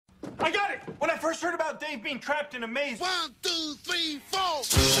I got it! When I first heard about Dave being trapped in a maze... 1, 2, 3, 4!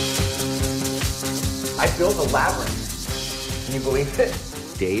 I built a labyrinth. Can you believe it?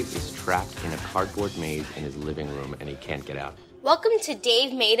 Dave is trapped in a cardboard maze in his living room and he can't get out. Welcome to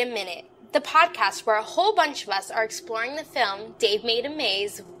Dave Made a Minute, the podcast where a whole bunch of us are exploring the film Dave Made a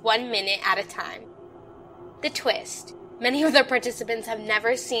Maze 1 minute at a time. The twist. Many of the participants have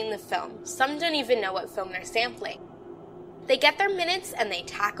never seen the film. Some don't even know what film they're sampling. They get their minutes and they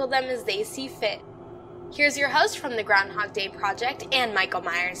tackle them as they see fit. Here's your host from the Groundhog Day Project and Michael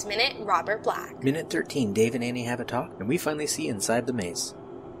Myers Minute, Robert Black. Minute 13, Dave and Annie have a talk, and we finally see inside the maze.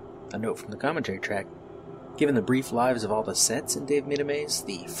 A note from the commentary track. Given the brief lives of all the sets in Dave Made a Maze,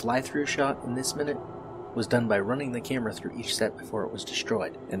 the fly-through shot in this minute was done by running the camera through each set before it was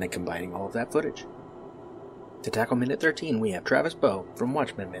destroyed, and then combining all of that footage. To tackle Minute 13, we have Travis Bowe from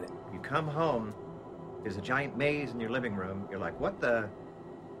Watchmen Minute. You come home, there's a giant maze in your living room. You're like, what the?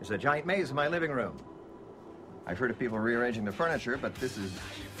 There's a giant maze in my living room. I've heard of people rearranging the furniture, but this is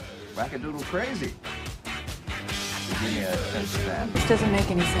wackadoodle crazy. Give me a sense of that. This doesn't make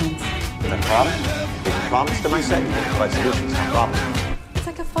any sense. The problem? They promise to my set, but solutions, no problem. It's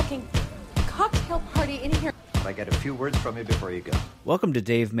like a fucking cocktail party in here. I get a few words from you before you go. Welcome to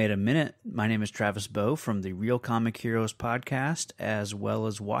Dave Made a Minute. My name is Travis Bowe from the Real Comic Heroes podcast, as well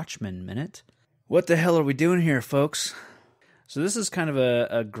as Watchmen Minute. What the hell are we doing here, folks? So this is kind of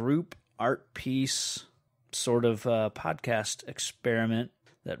a group art piece sort of podcast experiment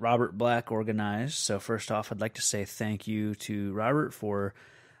that Robert Black organized. So first off, I'd like to say thank you to Robert for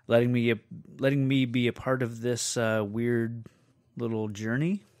letting me be a part of this weird little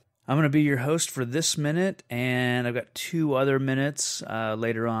journey. I'm going to be your host for this minute, and I've got 2 other minutes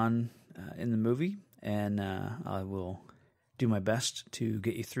later on in the movie, and I will do my best to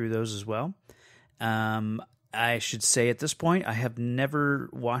get you through those as well. I should say at this point, I have never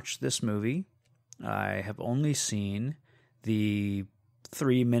watched this movie. I have only seen the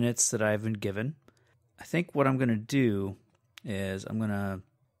 3 minutes that I've been given. I think what I'm going to do is I'm going to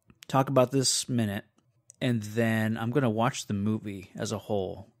talk about this minute, and then I'm going to watch the movie as a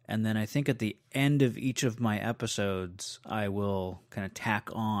whole. And then I think at the end of each of my episodes, I will kind of tack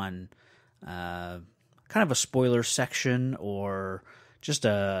on kind of a spoiler section or just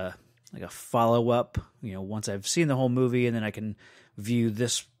a follow-up, once I've seen the whole movie, and then I can view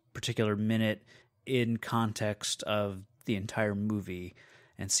this particular minute in context of the entire movie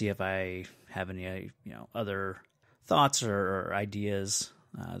and see if I have any, other thoughts or ideas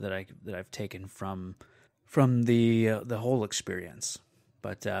that I've taken from the whole experience.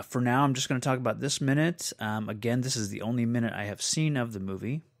 But for now, I'm just going to talk about this minute. Again, this is the only minute I have seen of the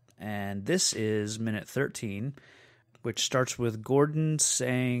movie, and this is minute 13, which starts with Gordon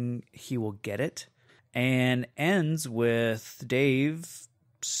saying he will get it, and ends with Dave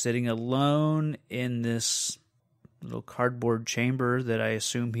sitting alone in this little cardboard chamber that I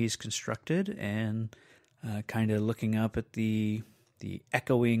assume he's constructed, and kind of looking up at the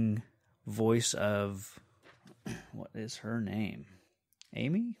echoing voice of, what is her name?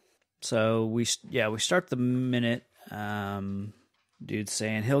 Amy? So we start the minute, dude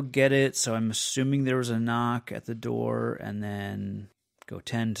saying he'll get it, so I'm assuming there was a knock at the door, and then go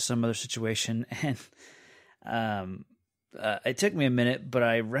tend to some other situation, and it took me a minute, but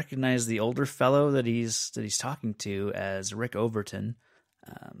I recognized the older fellow that he's talking to as Rick Overton,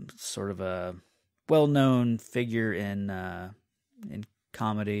 sort of a well-known figure in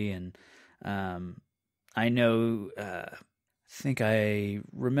comedy, and I know, think I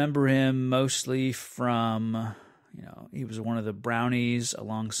remember him mostly from, he was one of the brownies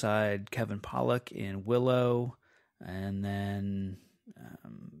alongside Kevin Pollak in Willow, and then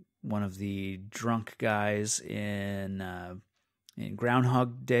one of the drunk guys in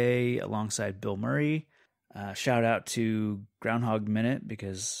Groundhog Day alongside Bill Murray. Shout out to Groundhog Minute,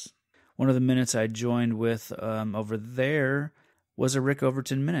 because one of the minutes I joined with over there was a Rick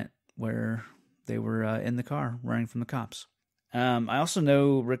Overton minute where they were in the car running from the cops. I also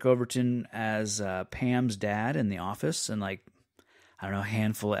know Rick Overton as Pam's dad in The Office, and a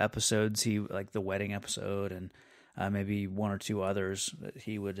handful of episodes. He the wedding episode, and maybe 1 or 2 others that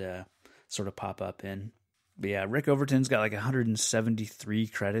he would sort of pop up in. But yeah, Rick Overton's got 173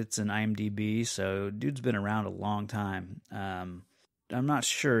 credits in IMDb, so dude's been around a long time. I'm not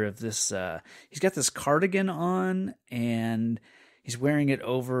sure if this. He's got this cardigan on, and he's wearing it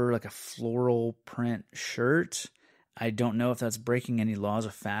over a floral print shirt. I don't know if that's breaking any laws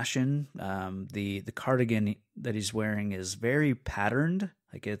of fashion. The cardigan that he's wearing is very patterned.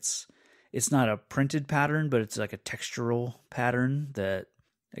 It's not a printed pattern, but it's a textural pattern that,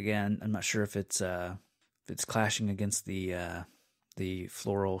 again, I'm not sure if it's clashing against the the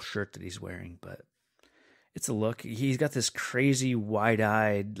floral shirt that he's wearing, but it's a look. He's got this crazy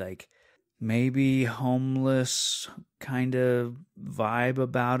wide-eyed, like maybe homeless kind of vibe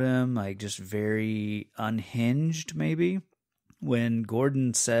about him, like just very unhinged maybe. When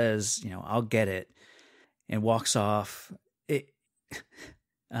Gordon says, I'll get it, and walks off, Rick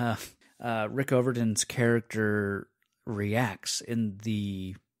Overton's character reacts in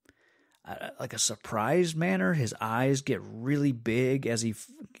the like a surprised manner. His eyes get really big as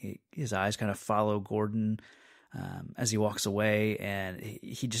his eyes kind of follow Gordon as he walks away, and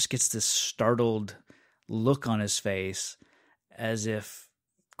he just gets this startled look on his face as if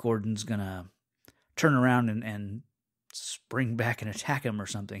Gordon's gonna turn around and spring back and attack him or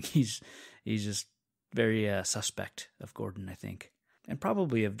something. He's just very suspect of Gordon, I think, and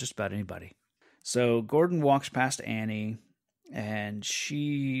probably of just about anybody. So Gordon walks past Annie, and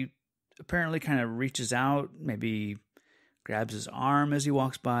she apparently kind of reaches out, maybe grabs his arm as he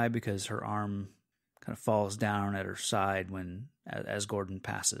walks by, because her arm kind of falls down at her side as Gordon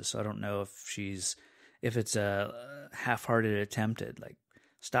passes. So I don't know if it's a half-hearted attempt at like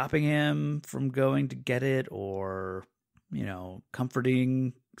stopping him from going to get it, or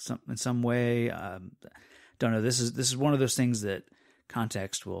comforting in some way. Don't know. This is one of those things that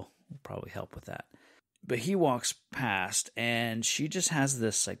context will probably help with that. But he walks past, and she just has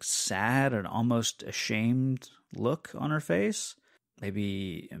this like sad and almost ashamed look on her face.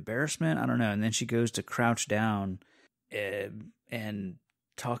 Maybe embarrassment, I don't know. And then she goes to crouch down and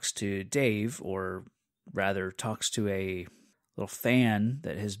talks to Dave, or rather talks to a little fan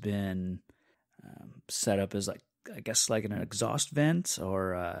that has been set up as like, I guess like an exhaust vent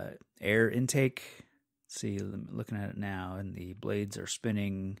or air intake. See, I'm looking at it now, and the blades are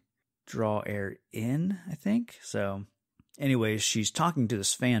spinning, draw air in, I think. So anyways, she's talking to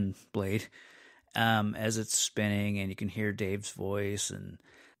this fan blade as it's spinning, and you can hear Dave's voice, and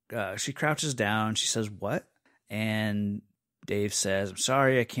she crouches down. She says, "What?" And Dave says, "I'm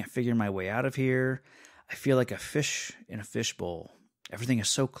sorry, I can't figure my way out of here. I feel like a fish in a fishbowl. Everything is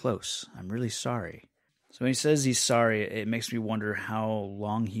so close. I'm really sorry." So when he says he's sorry, it makes me wonder how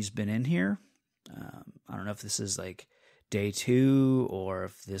long he's been in here. I don't know if this is like day 2 or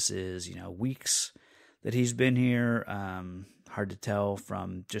if this is, weeks that he's been here. Hard to tell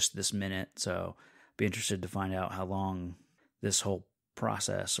from just this minute. So be interested to find out how long this whole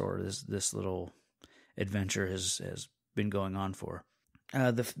process or this little adventure has been going on for.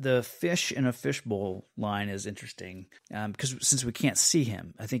 The fish in a fishbowl line is interesting because since we can't see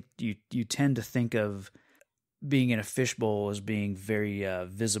him, I think you tend to think of being in a fishbowl as being very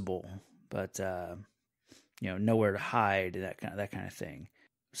visible, but nowhere to hide, that kind of thing.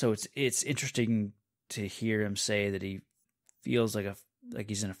 So it's interesting to hear him say that he feels like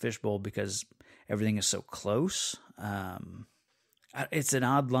he's in a fishbowl because everything is so close. It's an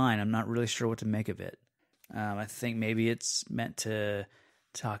odd line. I'm not really sure what to make of it. I think maybe it's meant to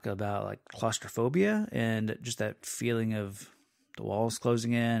talk about like claustrophobia and just that feeling of the walls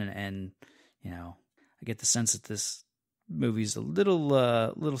closing in, and I get the sense that this movie's a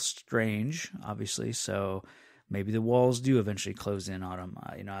little strange, obviously. So maybe the walls do eventually close in on him.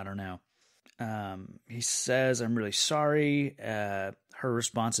 I don't know. He says, "I'm really sorry." Her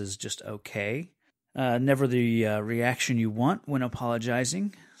response is just okay. Never the reaction you want when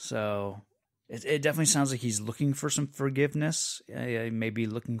apologizing. So it definitely sounds like he's looking for some forgiveness. Maybe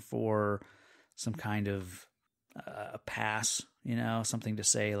looking for some kind of a pass, something to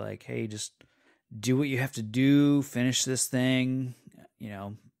say like, "Hey, just do what you have to do, finish this thing,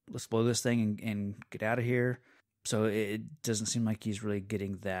 let's blow this thing and get out of here." So it doesn't seem like he's really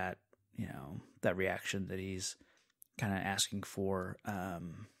getting that, that reaction that he's kind of asking for.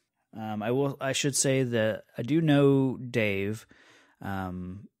 I should say that I do know Dave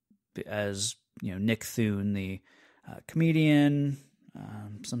as, Nick Thune, the comedian,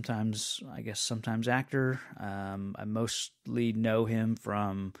 sometimes actor. I mostly know him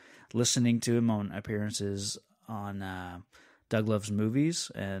from listening to him on appearances on Doug Loves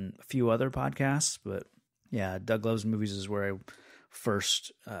Movies and a few other podcasts. But yeah, Doug Loves Movies is where I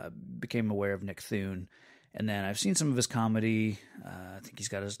first became aware of Nick Thune. And then I've seen some of his comedy. I think he's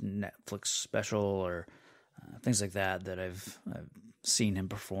got his Netflix special or things like that I've seen him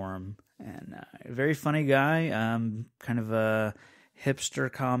perform. And a very funny guy, kind of a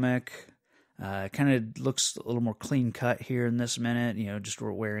hipster comic. Kind of looks a little more clean cut here in this minute. Just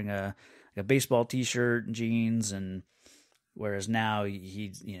wearing a baseball T-shirt and jeans, and whereas now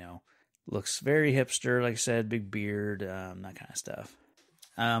he looks very hipster, like I said, big beard, that kind of stuff.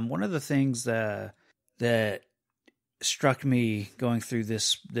 One of the things that struck me going through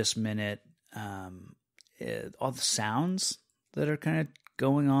this minute, all the sounds that are kind of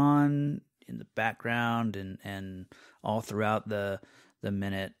going on in the background and all throughout the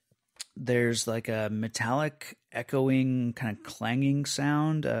minute. There's like a metallic, echoing, kind of clanging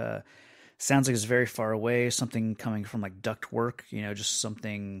sound. Sounds like it's very far away, something coming from like ductwork, just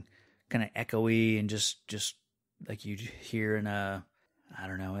something kind of echoey and just like you'd hear in a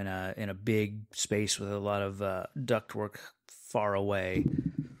big space with a lot of ductwork far away.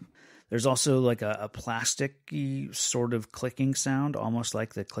 There's also like a plasticky sort of clicking sound, almost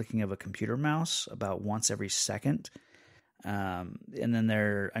like the clicking of a computer mouse, about once every second. And then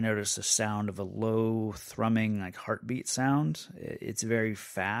I noticed the sound of a low thrumming, like heartbeat sound. It's very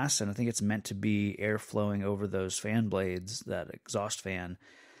fast, and I think it's meant to be air flowing over those fan blades, that exhaust fan.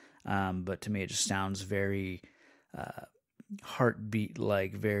 But to me, it just sounds very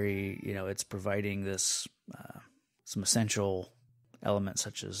heartbeat-like, very, it's providing this some essential elements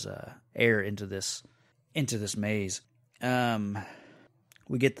such as air into this maze.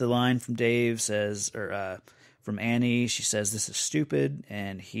 We get the line from Dave from Annie. She says, "This is stupid,"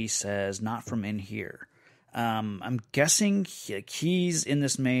 and he says, "Not from in here." I'm guessing he's in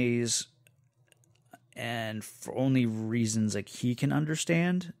this maze and for only reasons like he can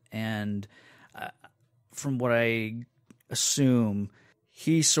understand, and from what I assume,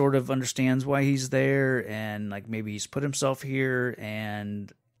 he sort of understands why he's there, and like maybe he's put himself here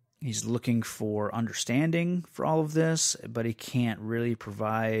and he's looking for understanding for all of this, but he can't really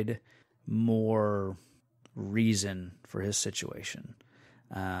provide more reason for his situation.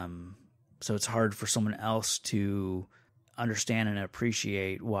 So it's hard for someone else to understand and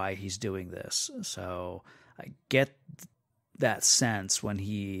appreciate why he's doing this. So I get that sense when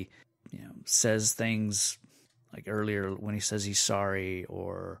he, says things like earlier when he says he's sorry,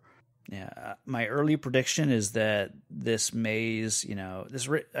 or my early prediction is that this maze,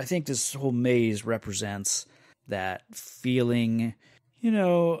 I think this whole maze represents that feeling,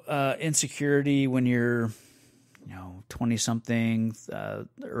 insecurity when you're, 20-something,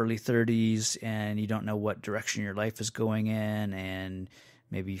 early 30s, and you don't know what direction your life is going in, and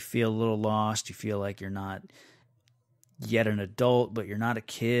maybe you feel a little lost. You feel like you're not yet an adult, but you're not a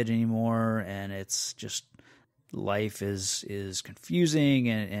kid anymore, and it's just life is confusing,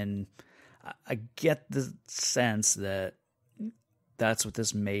 and I get the sense that that's what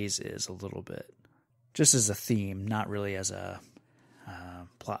this maze is a little bit, just as a theme, not really as a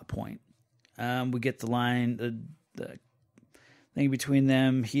plot point. We get the line, the thing between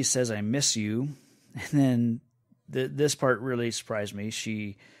them. He says, "I miss you," and then this part really surprised me.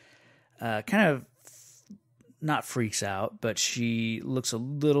 She kind of not freaks out, but she looks a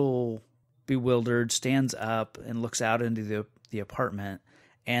little bewildered, stands up and looks out into the apartment,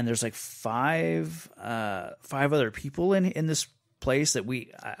 and there's like five other people in this place that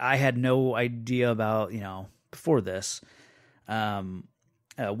I had no idea about, before this.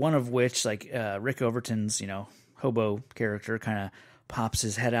 One of which, like Rick Overton's, hobo character, kind of pops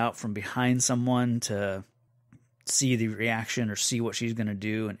his head out from behind someone to see the reaction or see what she's going to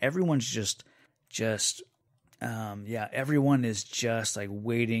do, and everyone's just everyone is just like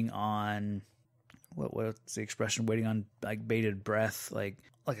waiting on what's the expression? Waiting on like bated breath, like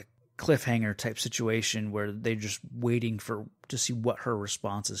a cliffhanger type situation where they're just waiting to see what her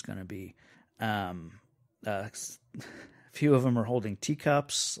response is going to be. A few of them are holding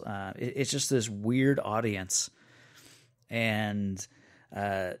teacups. It's just this weird audience, and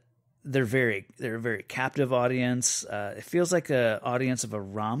they're a very captive audience. It feels like a audience of a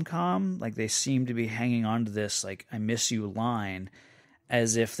rom-com. Like they seem to be hanging on to this, like, "I miss you" line,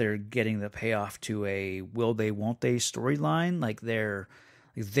 as if they're getting the payoff to a will they, won't they storyline. Like they're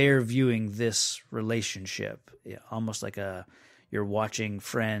viewing this relationship almost like you're watching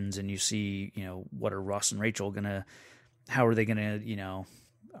Friends and you see, what are Ross and Rachel how are they gonna,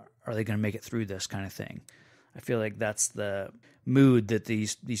 are they gonna make it through this kind of thing? I feel like that's the mood that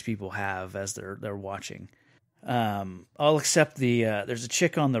these people have as they're watching. I'll accept there's a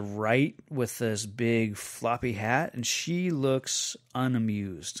chick on the right with this big floppy hat, and she looks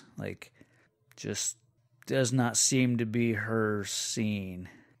unamused, like just does not seem to be her scene.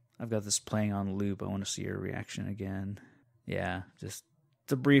 I've got this playing on loop. I want to see her reaction again. Yeah, just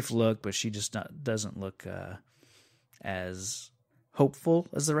the brief look, but she just doesn't look as hopeful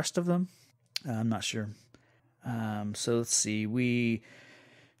as the rest of them. I'm not sure. So let's see.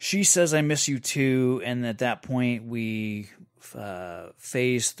 She says, "I miss you too," and at that point we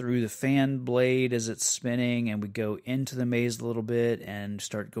phase through the fan blade as it's spinning, and we go into the maze a little bit and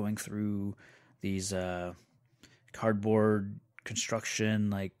start going through these cardboard construction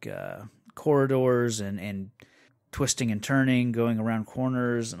like corridors and twisting and turning, going around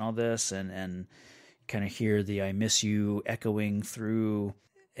corners and all this, and kind of hear the "I miss you" echoing through,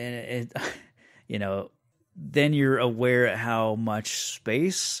 and it then you're aware at how much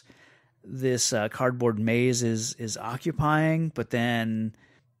space this cardboard maze is occupying, but then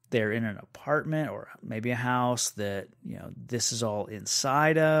they're in an apartment or maybe a house that, this is all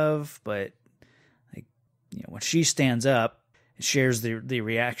inside of, but when she stands up and shares the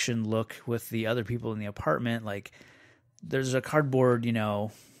reaction look with the other people in the apartment, like there's a cardboard,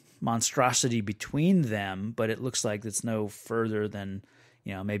 monstrosity between them, but it looks like it's no further than,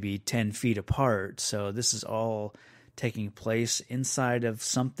 maybe 10 feet apart. So this is all taking place inside of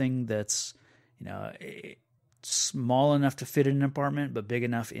something that's, small enough to fit in an apartment, but big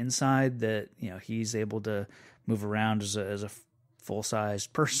enough inside that, he's able to move around as a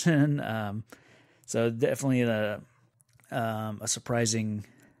full-sized person. So definitely a surprising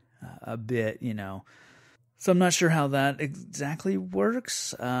a bit, So I'm not sure how that exactly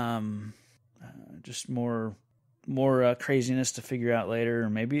works. Just more craziness to figure out later. Or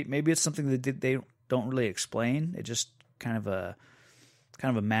maybe it's something that they don't really explain. It just kind of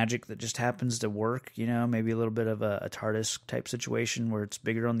a magic that just happens to work. Maybe a little bit of a TARDIS type situation where it's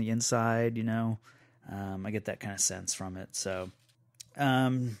bigger on the inside. I get that kind of sense from it. So,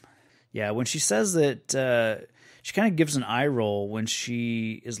 when she says that. She kind of gives an eye roll when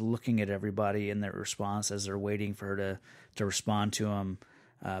she is looking at everybody in their response as they're waiting for her to respond to them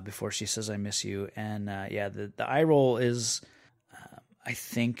before she says, "I miss you." And the eye roll is, I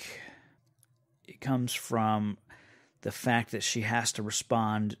think it comes from the fact that she has to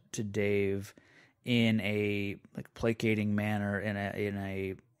respond to Dave in a placating manner, in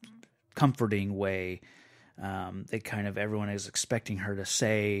a comforting way. Everyone is expecting her to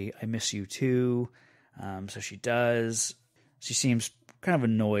say, "I miss you too." So she does. She seems kind of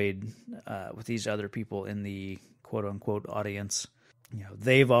annoyed with these other people in the quote-unquote audience.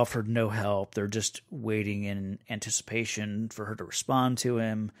 They've offered no help. They're just waiting in anticipation for her to respond to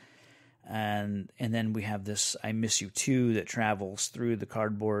him. And then we have this "I miss you too" that travels through the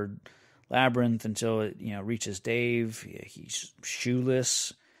cardboard labyrinth until it reaches Dave. He's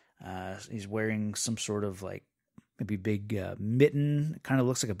shoeless. He's wearing some sort of maybe big mitten. It kind of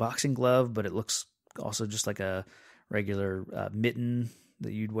looks like a boxing glove, but it looks also just like a regular mitten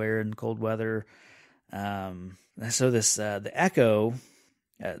that you'd wear in cold weather. So this the echo,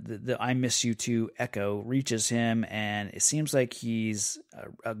 the "I miss you too" echo reaches him, and it seems like he's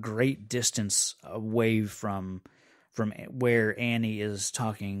a great distance away from where Annie is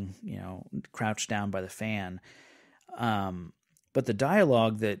talking, crouched down by the fan. But the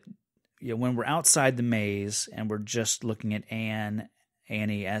dialogue that, when we're outside the maze and we're just looking at Annie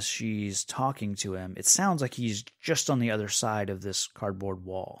as she's talking to him, it sounds like he's just on the other side of this cardboard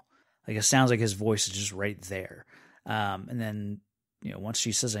wall. It sounds like his voice is just right there. And then, once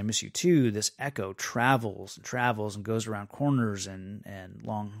she says, "I miss you too," this echo travels and goes around corners and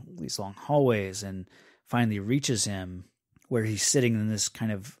these long hallways, and finally reaches him where he's sitting in this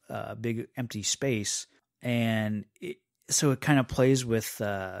kind of big empty space. And so it kind of plays with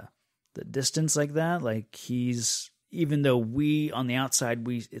the distance like that. Even though we on the outside,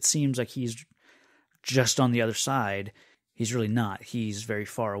 it seems like he's just on the other side, he's really not. He's very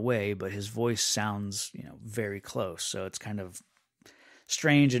far away, but his voice sounds, very close. So it's kind of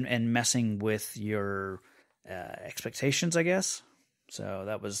strange and messing with your expectations, I guess. So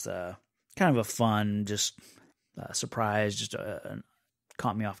that was kind of a fun, just surprise, just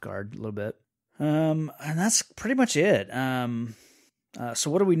caught me off guard a little bit. And that's pretty much it.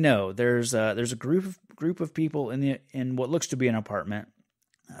 So what do we know? There's a group of people in what looks to be an apartment.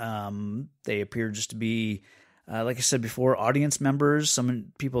 They appear just to be, like I said before, audience members.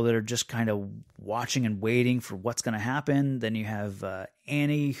 Some people that are just kind of watching and waiting for what's going to happen. Then you have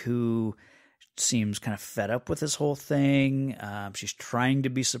Annie, who seems kind of fed up with this whole thing. She's trying to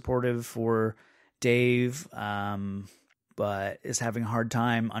be supportive for Dave, but is having a hard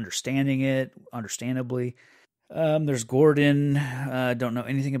time understanding it, understandably. There's Gordon. Don't know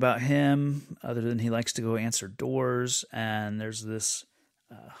anything about him other than he likes to go answer doors. And there's this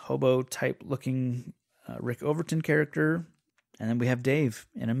hobo type looking Rick Overton character. And then we have Dave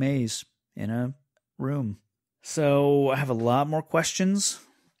in a maze in a room. So I have a lot more questions.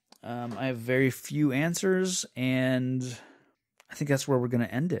 I have very few answers, and I think that's where we're going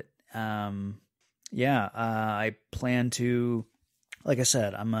to end it. I plan to, like I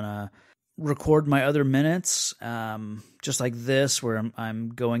said, I'm going to record my other minutes, just like this, where I'm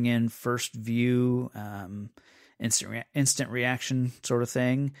going in first view, instant reaction sort of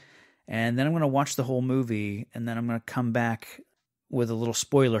thing. And then I'm going to watch the whole movie, and then I'm going to come back with a little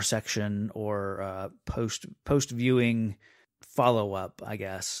spoiler section or post viewing follow up, I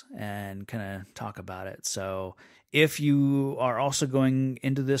guess, and kind of talk about it. So if you are also going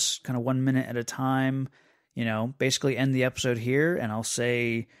into this kind of 1 minute at a time, basically end the episode here, and I'll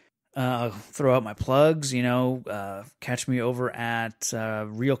say, throw out my plugs, catch me over at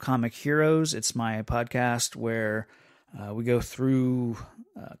Real Comic Heroes. It's my podcast where we go through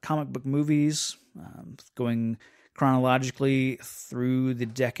comic book movies, going chronologically through the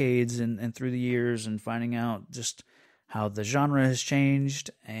decades and through the years, and finding out just how the genre has changed.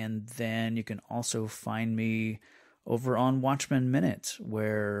 And then you can also find me over on Watchmen Minute,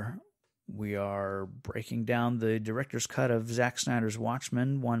 where we are breaking down the director's cut of Zack Snyder's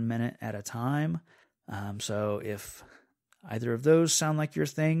Watchmen 1 minute at a time. So if either of those sound like your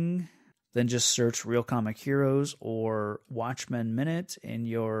thing, then just search Real Comic Heroes or Watchmen Minute in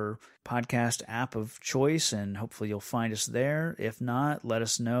your podcast app of choice, and hopefully you'll find us there. If not, let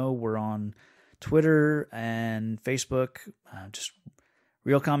us know. We're on Twitter and Facebook, just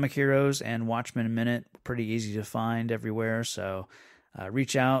Real Comic Heroes and Watchmen Minute. Pretty easy to find everywhere, so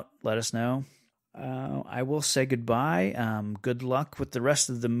reach out, let us know. I will say goodbye. Good luck with the rest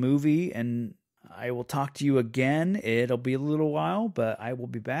of the movie, and I will talk to you again. It'll be a little while, but I will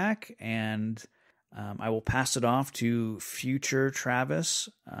be back, and I will pass it off to future Travis.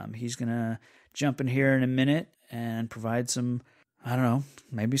 He's going to jump in here in a minute and provide some, I don't know,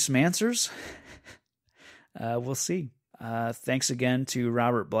 maybe some answers. We'll see. Thanks again to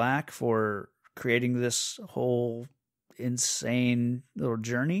Robert Black for creating this whole insane little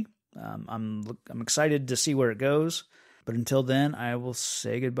journey. I'm excited to see where it goes, but until then, I will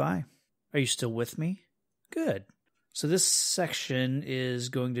say goodbye. Are you still with me? Good. So this section is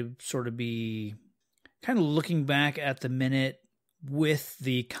going to sort of be kind of looking back at the minute with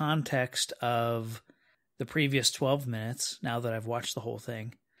the context of the previous 12 minutes, now that I've watched the whole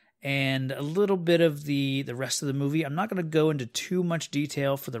thing, and a little bit of the rest of the movie. I'm not going to go into too much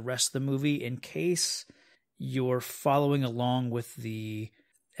detail for the rest of the movie in case you're following along with the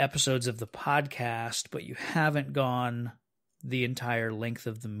episodes of the podcast, but you haven't gone the entire length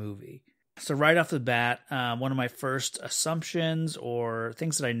of the movie. So right off the bat, one of my first assumptions or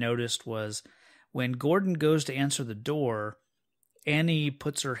things that I noticed was when Gordon goes to answer the door, Annie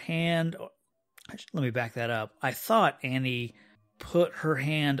puts her hand... Let me back that up. I thought Annie put her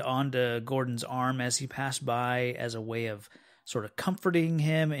hand onto Gordon's arm as he passed by as a way of sort of comforting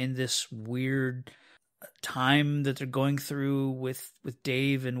him in this weird time that they're going through with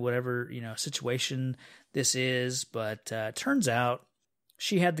Dave and whatever, situation this is. But turns out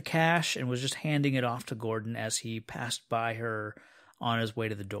she had the cash and was just handing it off to Gordon as he passed by her on his way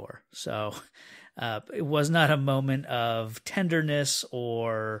to the door. So it was not a moment of tenderness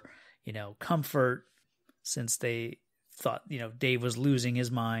or, comfort, since they thought, Dave was losing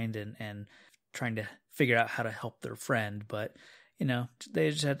his mind and trying to figure out how to help their friend. But, they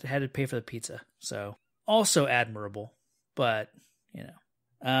just had to pay for the pizza. So also admirable, but,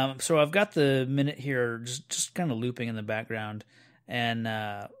 so I've got the minute here just kind of looping in the background. And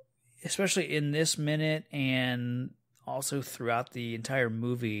especially in this minute and also throughout the entire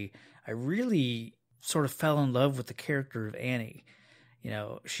movie, I really sort of fell in love with the character of Annie.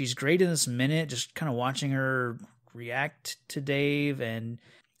 She's great in this minute, just kind of watching her react to Dave, and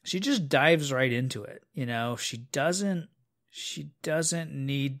she just dives right into it. She doesn't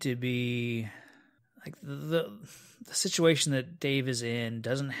need to be like the situation that Dave is in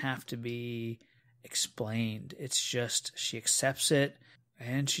doesn't have to be explained. It's just she accepts it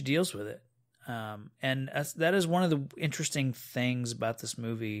and she deals with it. And that is one of the interesting things about this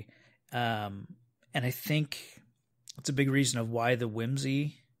movie. And I think it's a big reason of why the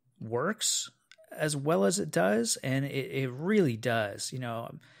whimsy works as well as it does. And it really does.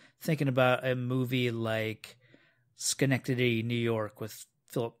 I'm thinking about a movie like Schenectady, New York with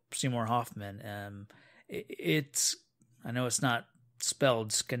Philip Seymour Hoffman. I know it's not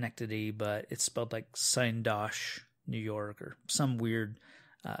spelled Schenectady, but it's spelled like Syndosh, New York, or some weird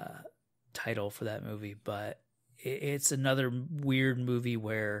title for that movie. But it's another weird movie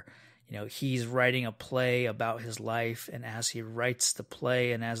where, he's writing a play about his life, and as he writes the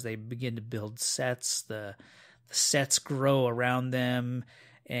play and as they begin to build sets, the sets grow around them,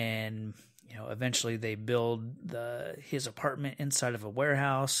 and eventually they build his apartment inside of a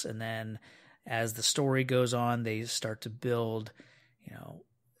warehouse, and then as the story goes on, they start to build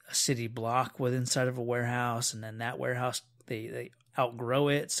a city block with inside of a warehouse, and then that warehouse, they outgrow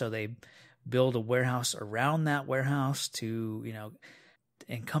it, so they build a warehouse around that warehouse to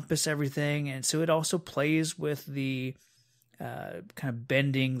encompass everything. And so it also plays with the kind of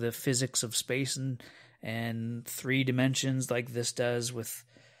bending the physics of space and 3 dimensions, like this does with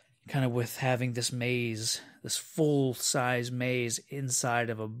kind of with having this maze, this full-size maze inside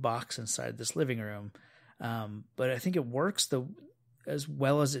of a box inside this living room. But I think it works as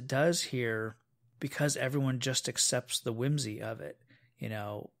well as it does here because everyone just accepts the whimsy of it. You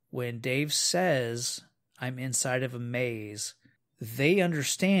know, when Dave says, I'm inside of a maze, they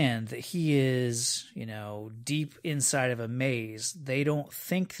understand that he is, you know, deep inside of a maze. They don't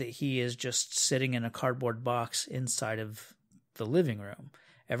think that he is just sitting in a cardboard box inside of the living room.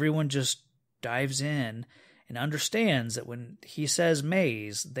 Everyone just dives in and understands that when he says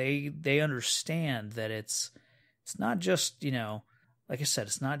maze, they understand that it's not just, you know, like I said,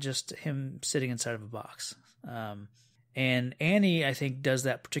 it's not just him sitting inside of a box. And Annie, I think, does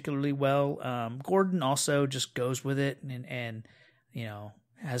that particularly well. Gordon also just goes with it and you know,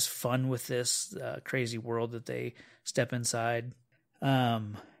 has fun with this crazy world that they step inside.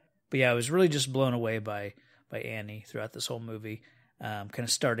 But yeah, I was really just blown away by Annie throughout this whole movie. Kind of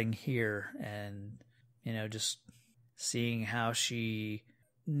starting here and, you know, just seeing how she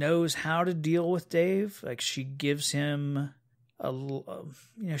knows how to deal with Dave. Like, she gives him you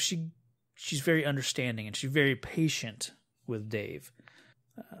know, she's very understanding and she's very patient with Dave.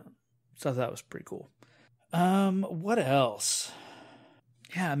 So I thought that was pretty cool. What else?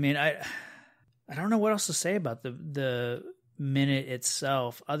 Yeah, I mean, I don't know what else to say about the minute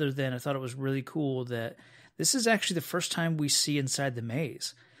itself, other than I thought it was really cool that this is actually the first time we see inside the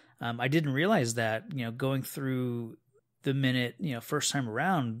maze. I didn't realize that, you know, going through the minute, you know, first time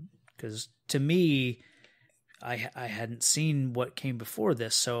around, because to me, I hadn't seen what came before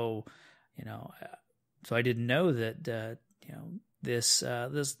this, so, you know, so I didn't know that, you know,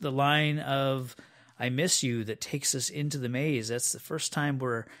 the line of I miss you that takes us into the maze. That's the first time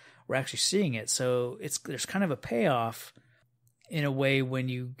we're actually seeing it. So there's kind of a payoff in a way when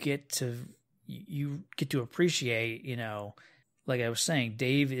you get to appreciate, you know, like I was saying,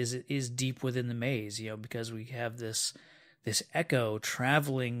 Dave is deep within the maze, you know, because we have this echo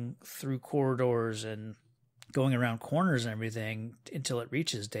traveling through corridors and going around corners and everything until it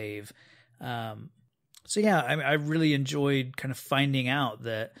reaches Dave. So yeah, I really enjoyed kind of finding out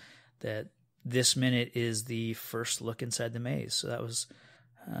that this minute is the first look inside the maze. So that was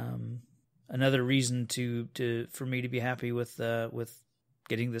another reason for me to be happy with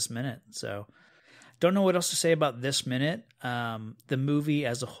getting this minute. So don't know what else to say about this minute. The movie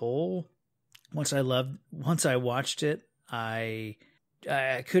as a whole, once I watched it, I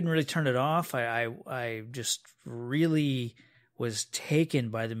couldn't really turn it off. I just really was taken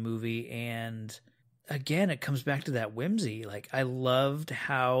by the movie, and again, it comes back to that whimsy. Like, I loved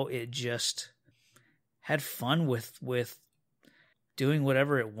how it just had fun with doing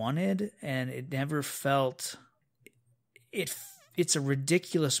whatever it wanted, and it never felt it's a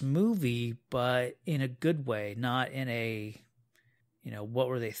ridiculous movie, but in a good way, not in a, you know, what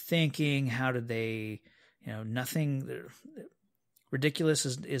were they thinking? How did they, you know, nothing ridiculous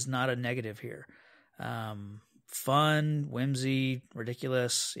is not a negative here. Fun, whimsy,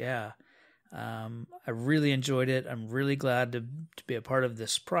 ridiculous. Yeah. I really enjoyed it. I'm really glad to be a part of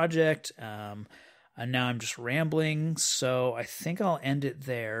this project. And now I'm just rambling, so I think I'll end it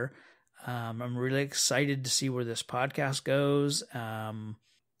there. I'm really excited to see where this podcast goes. I'm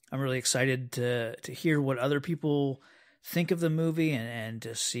really excited to hear what other people think of the movie and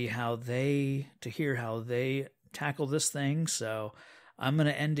to hear how they tackle this thing. So I'm going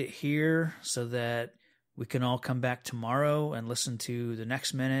to end it here so that we can all come back tomorrow and listen to the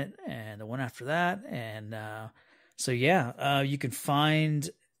next minute and the one after that. And so yeah, you can find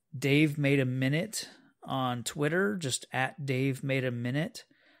Dave Made a Minute on Twitter, just at Dave Made a Minute.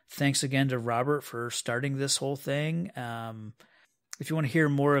 Thanks again to Robert for starting this whole thing. If you want to hear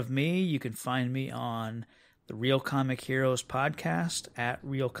more of me, you can find me on the Real Comic Heroes podcast, at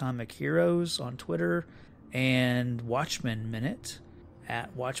Real Comic Heroes on Twitter, and Watchmen Minute,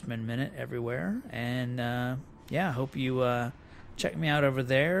 at Watchmen Minute everywhere. And yeah, I hope you check me out over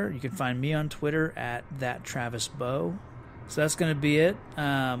there. You can find me on Twitter at ThatTravisBow. So that's going to be it.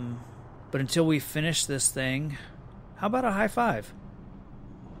 But until we finish this thing, how about a high five?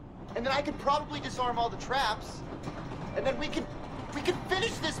 And then I could probably disarm all the traps, and then we could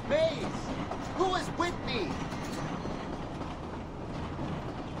finish this maze. Who is with me?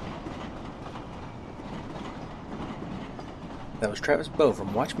 That was Travis Bow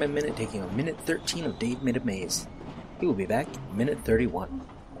from Watchmen Minute taking on minute 13 of Dave Made a Maze. He will be back in minute 31.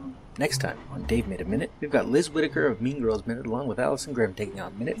 Next time on Dave Made a Minute, we've got Liz Whitaker of Mean Girls Minute along with Allison Grimm taking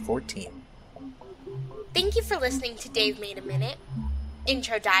on minute 14. Thank you for listening to Dave Made a Minute.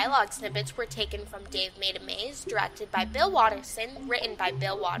 Intro dialogue snippets were taken from Dave Made a Maze, directed by Bill Watterson, written by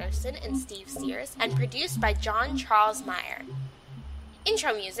Bill Watterson and Steve Sears, and produced by John Charles Meyer.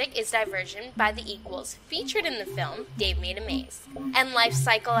 Intro music is Diversion by The Equals, featured in the film Dave Made a Maze, and Life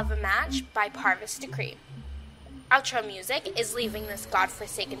Cycle of a Match by Parvis Decree. Outro music is Leaving This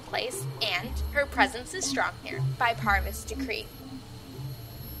Godforsaken Place and Her Presence is Strong Here by Parvis Decree.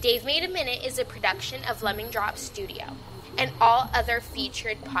 Dave Made a Minute is a production of Lemming Drop Studio and all other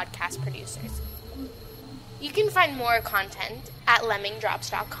featured podcast producers. You can find more content at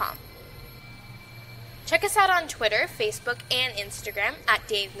lemmingdrops.com. Check us out on Twitter, Facebook, and Instagram at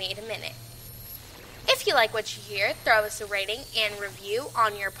Dave Made a Minute. If you like what you hear, throw us a rating and review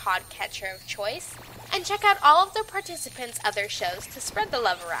on your podcatcher of choice, and check out all of the participants' other shows to spread the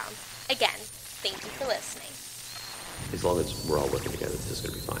love around. Again, thank you for listening. As long as we're all working together, this is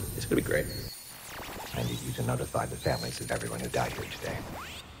going to be fine. It's going to be great. I need you to notify the families of everyone who died here today.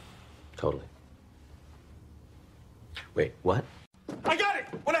 Totally. Wait, what? I got it!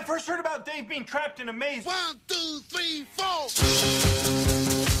 When I first heard about Dave being trapped in a maze... 1, 2, 3, 4!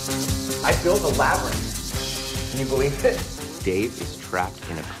 I built a labyrinth. Can you believe it? Dave is trapped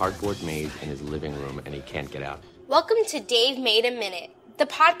in a cardboard maze in his living room and he can't get out. Welcome to Dave Made a Minute, the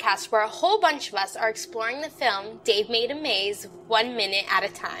podcast where a whole bunch of us are exploring the film Dave Made a Maze 1 minute at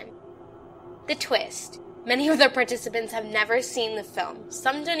a time. The twist. Many of the participants have never seen the film.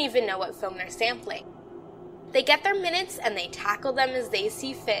 Some don't even know what film they're sampling. They get their minutes and they tackle them as they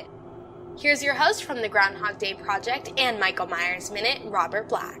see fit. Here's your host from the Groundhog Day Project and Michael Myers Minute, Robert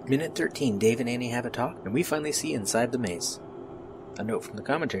Black. Minute 13, Dave and Annie have a talk, and we finally see inside the maze. A note from the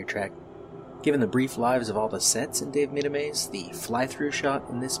commentary track. Given the brief lives of all the sets in Dave Made a Maze, the fly-through shot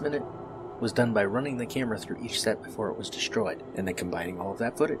in this minute was done by running the camera through each set before it was destroyed, and then combining all of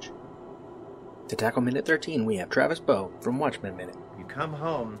that footage. To tackle Minute 13, we have Travis Bowe from Watchmen Minute. You come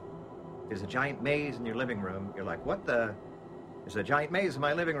home, there's a giant maze in your living room. You're like, what the? There's a giant maze in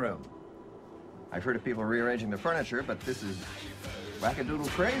my living room. I've heard of people rearranging the furniture, but this is wackadoodle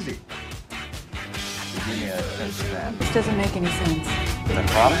crazy. You give me a sense of that. This doesn't make any sense. Did I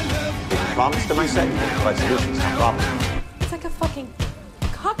promise? Did I promise to myself? Provide solutions, I promise. It's like a fucking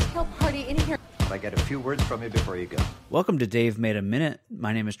cocktail party in here. I get a few words from you before you go. Welcome to Dave Made a Minute.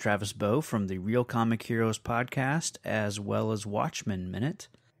 My name is Travis Bowe from the Real Comic Heroes podcast, as well as Watchmen Minute.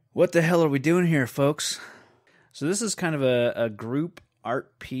 What the hell are we doing here, folks? So this is kind of a group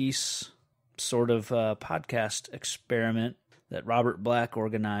art piece sort of podcast experiment that Robert Black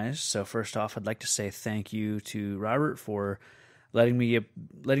organized. So first off, I'd like to say thank you to Robert for letting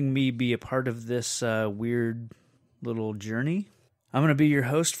me be a part of this weird little journey. I'm going to be your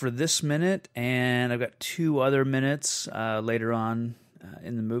host for this minute, and I've got 2 other minutes later on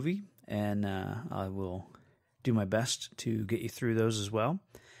in the movie, and I will do my best to get you through those as well.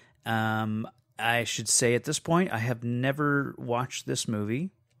 I should say at this point, I have never watched this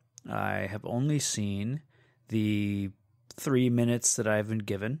movie. I have only seen the 3 minutes that I've been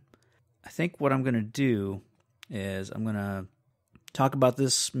given. I think what I'm going to do is I'm going to talk about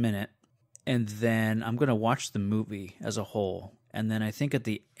this minute, and then I'm going to watch the movie as a whole. And then I think at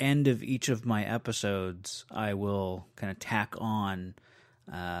the end of each of my episodes, I will kind of tack on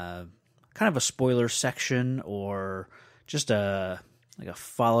kind of a spoiler section or just a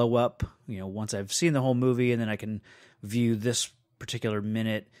follow-up, once I've seen the whole movie, and then I can view this particular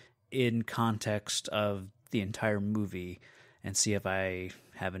minute in context of the entire movie and see if I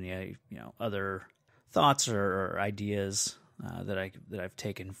have any, other thoughts or ideas that I've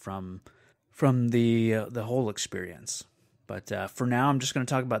taken from the whole experience. But for now, I'm just going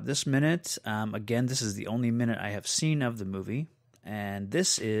to talk about this minute. Again, this is the only minute I have seen of the movie, and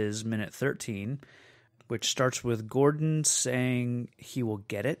this is minute 13, which starts with Gordon saying he will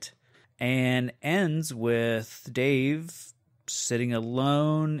get it, and ends with Dave sitting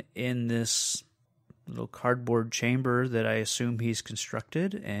alone in this little cardboard chamber that I assume he's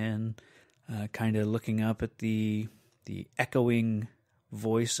constructed, and kind of looking up at the echoing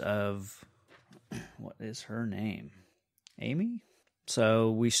voice of, what is her name? Amy?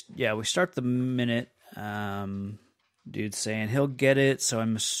 So we start the minute, dude saying he'll get it, so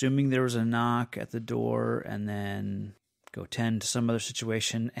I'm assuming there was a knock at the door, and then go tend to some other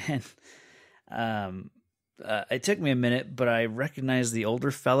situation, and it took me a minute, but I recognized the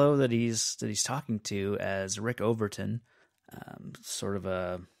older fellow that he's talking to as Rick Overton, sort of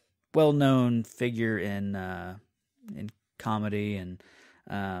a well-known figure in comedy, and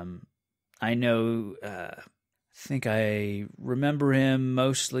I know. I think I remember him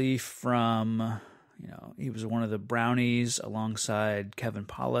mostly from, he was one of the brownies alongside Kevin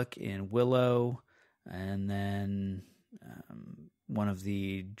Pollak in Willow, and then one of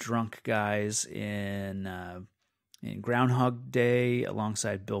the drunk guys in Groundhog Day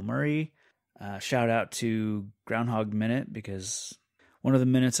alongside Bill Murray. Shout out to Groundhog Minute, because one of the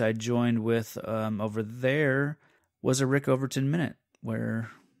minutes I joined with over there was a Rick Overton minute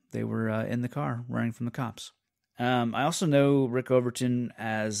where they were in the car running from the cops. I also know Rick Overton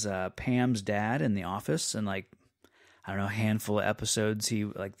as Pam's dad in The Office, and like, I don't know, a handful of episodes. He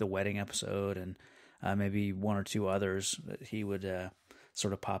like the wedding episode, and maybe one or two others that he would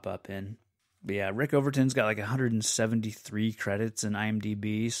sort of pop up in. But yeah, Rick Overton's got like 173 credits in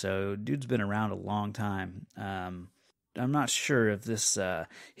IMDb, so dude's been around a long time. I'm not sure if this...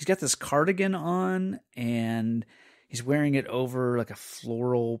 he's got this cardigan on, and he's wearing it over like a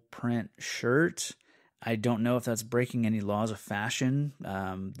floral print shirt. I don't know if that's breaking any laws of fashion.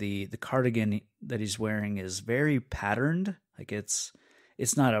 The cardigan that he's wearing is very patterned. Like it's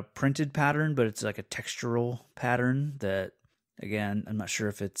not a printed pattern, but it's like a textural pattern that, again, I'm not sure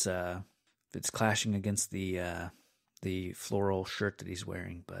if it's clashing against the floral shirt that he's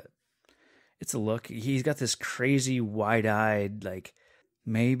wearing, but it's a look. He's got this crazy wide-eyed, like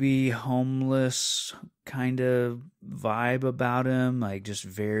maybe homeless kind of vibe about him, like just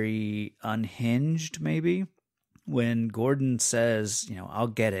very unhinged maybe. When Gordon says, I'll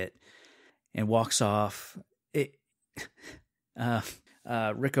get it, and walks off, Rick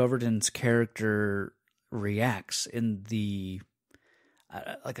Overton's character reacts in the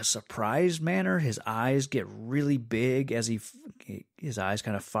like a surprised manner. His eyes get really big as his eyes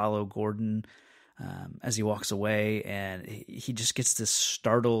kind of follow Gordon as he walks away, and he just gets this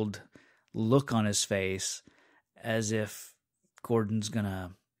startled look on his face as if Gordon's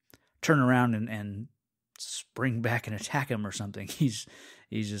gonna turn around and spring back and attack him or something. He's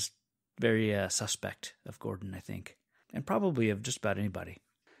just very suspect of Gordon, I think, and probably of just about anybody.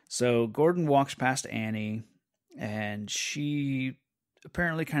 So Gordon walks past Annie, and she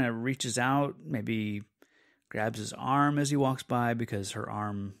apparently kind of reaches out, maybe grabs his arm as he walks by, because her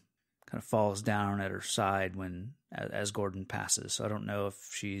arm kind of falls down at her side as Gordon passes. So I don't know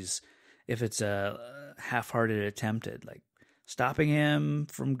if it's a half-hearted attempt at like stopping him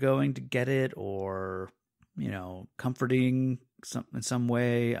from going to get it, or comforting in some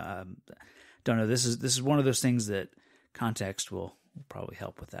way. Don't know. This is one of those things that context will probably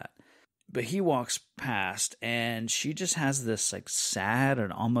help with that. But he walks past, and she just has this like sad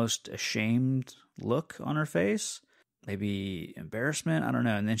and almost ashamed look on her face. Maybe embarrassment, I don't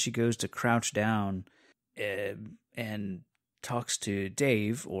know. And then she goes to crouch down and talks to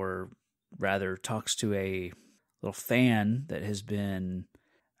Dave, or rather talks to a little fan that has been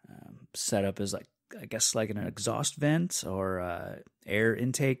set up as like, I guess, like an exhaust vent or air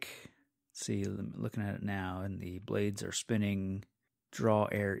intake. Let's see, looking at it now, and the blades are spinning, draw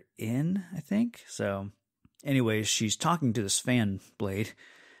air in, I think. So anyways, she's talking to this fan blade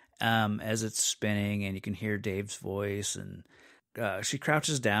as it's spinning, and you can hear Dave's voice, and she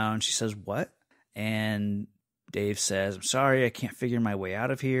crouches down. She says, "What?" And Dave says, "I'm sorry, I can't figure my way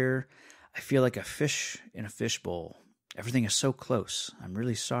out of here. I feel like a fish in a fishbowl. Everything is so close. I'm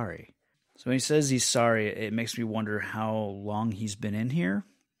really sorry." So when he says he's sorry, it makes me wonder how long he's been in here.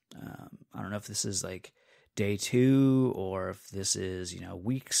 I don't know if this is like day 2 or if this is,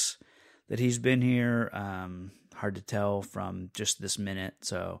 weeks that he's been here. Hard to tell from just this minute.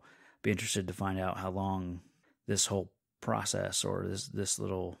 So be interested to find out how long this whole process or this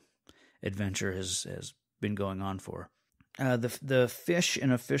little adventure has been going on for. The fish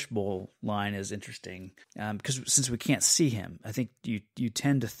in a fishbowl line is interesting because since we can't see him, I think you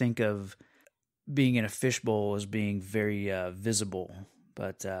tend to think of being in a fishbowl as being very visible,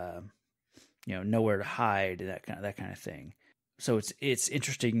 but nowhere to hide, that kind of thing. So it's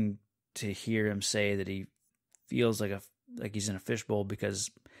interesting to hear him say that he feels like he's in a fishbowl because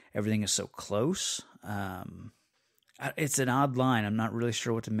everything is so close. It's an odd line. I'm not really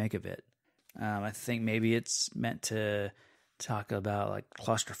sure what to make of it. I think maybe it's meant to talk about like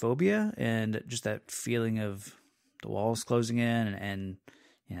claustrophobia and just that feeling of the walls closing in, and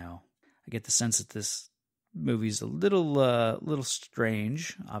I get the sense that this movie's a little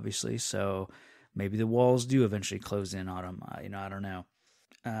strange, obviously. So maybe the walls do eventually close in on him. I don't know.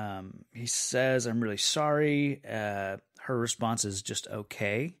 He says, "I'm really sorry." Her response is just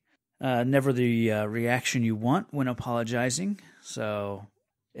okay. Never the reaction you want when apologizing. So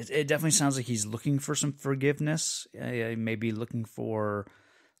it definitely sounds like he's looking for some forgiveness. Maybe looking for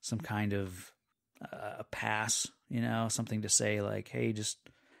some kind of a pass, something to say like, "Hey, just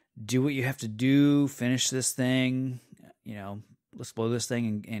do what you have to do, finish this thing, let's blow this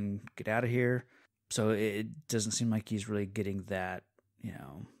thing and get out of here." So it doesn't seem like he's really getting that,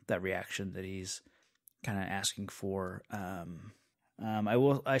 that reaction that he's kind of asking for.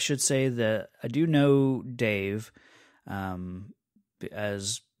 I should say that I do know Dave,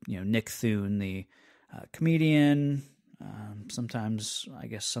 as Nick Thune, the comedian, sometimes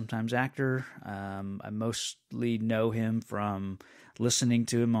actor. I mostly know him from listening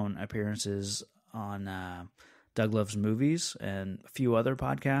to him on appearances on Doug Loves Movies and a few other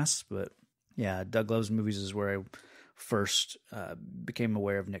podcasts. But yeah, Doug Loves Movies is where I first became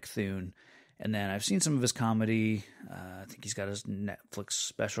aware of Nick Thune. And then I've seen some of his comedy. I think he's got his Netflix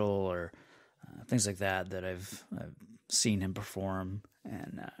special or things like that I've seen him perform.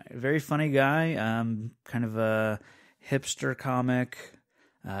 And a very funny guy, kind of a hipster comic.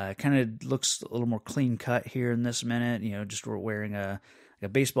 Kind of looks a little more clean cut here in this minute. Just wearing a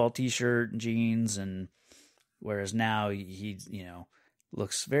baseball T-shirt and jeans, and whereas now he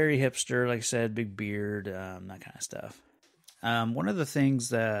looks very hipster, like I said, big beard, that kind of stuff. One of the things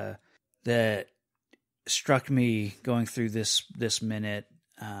that struck me going through this minute,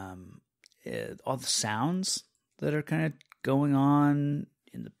 all the sounds that are kind of going on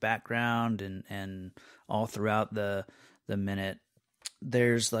in the background and all throughout the minute.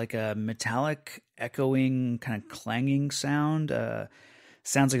 There's like a metallic echoing kind of clanging sound.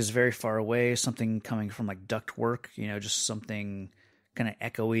 Sounds like it's very far away, something coming from like ductwork, just something kind of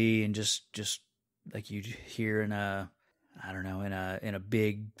echoey and just like you'd hear in a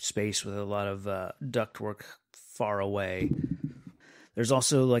big space with a lot of ductwork far away. There's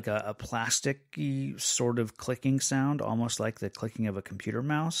also like a plasticky sort of clicking sound, almost like the clicking of a computer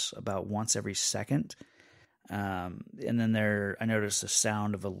mouse, about once every second. And then I noticed the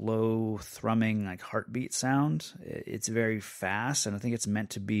sound of a low thrumming, like heartbeat sound. It's very fast, and I think it's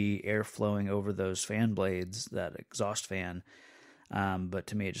meant to be air flowing over those fan blades, that exhaust fan. But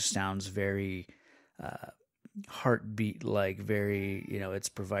to me, it just sounds very heartbeat like, very, it's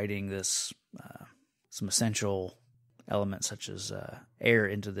providing this some essential elements such as air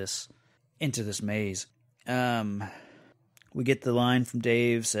into this maze. We get the line from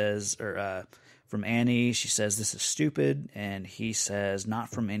Dave from Annie. She says, "This is stupid," and he says, "Not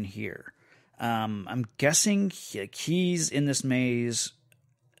from in here." I'm guessing he's in this maze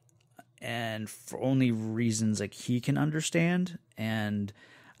and for only reasons like he can understand, and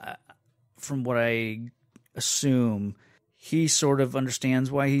from what I assume, he sort of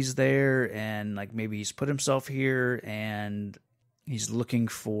understands why he's there, and like maybe he's put himself here and he's looking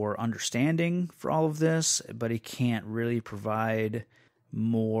for understanding for all of this, but he can't really provide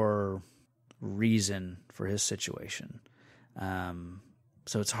more reason for his situation.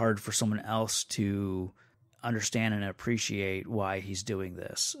 So it's hard for someone else to understand and appreciate why he's doing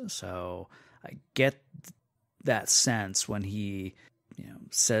this. So I get that sense when he,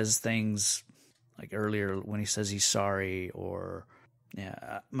 says things like earlier when he says he's sorry, or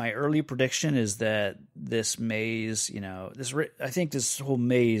my early prediction is that this maze, I think this whole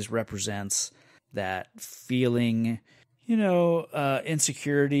maze represents that feeling,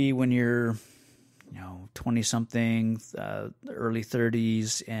 insecurity when you're 20-something, early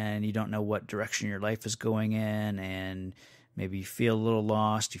 30s, and you don't know what direction your life is going in, and maybe you feel a little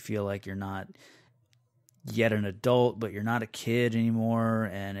lost. You feel like you're not yet an adult, but you're not a kid anymore,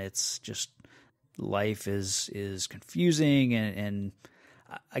 and it's just life is confusing, and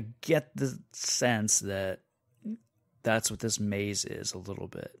I get the sense that that's what this maze is a little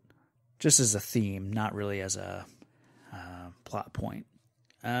bit, just as a theme, not really as a plot point.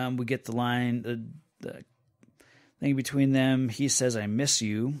 We get the line, the thing between them. He says, "I miss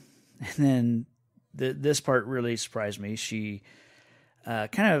you," and then this part really surprised me. She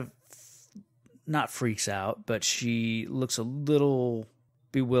kind of not freaks out, but she looks a little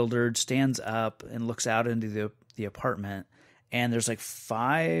bewildered, stands up and looks out into the apartment, and there's like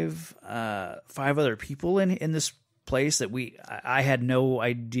five other people in this place that I had no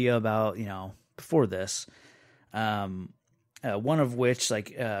idea about, before this. One of which,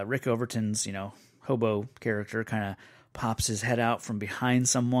 like Rick Overton's, hobo character, kind of pops his head out from behind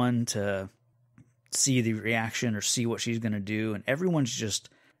someone to see the reaction or see what she's going to do, and everyone's just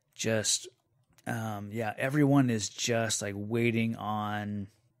everyone is just like waiting on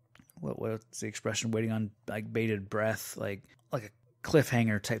what's the expression? Waiting on like bated breath, like a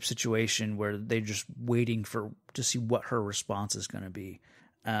cliffhanger type situation where they're just waiting to see what her response is going to be.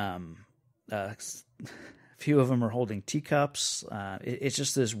 A few of them are holding teacups. It's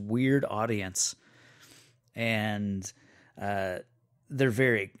just this weird audience, and they're a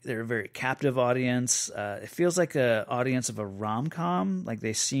very captive audience. It feels like a audience of a rom-com. Like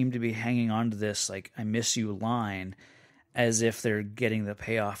they seem to be hanging on to this, like, "I miss you" line, as if they're getting the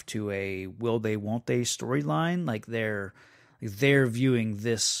payoff to a will they, won't they storyline. Like they're viewing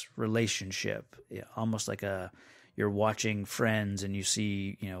this relationship almost like you're watching Friends and you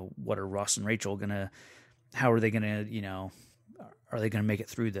see, what are Ross and Rachel how are they gonna, are they gonna make it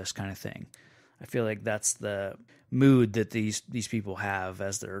through this kind of thing? I feel like that's the mood that these people have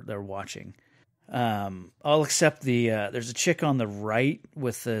as they're watching. All except there's a chick on the right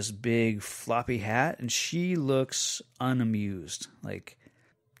with this big floppy hat, and she looks unamused. Like,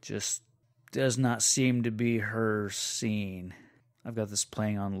 just does not seem to be her scene. I've got this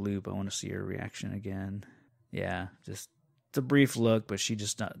playing on loop. I want to see her reaction again. Yeah, just it's a brief look, but she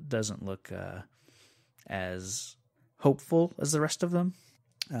just doesn't look as hopeful as the rest of them.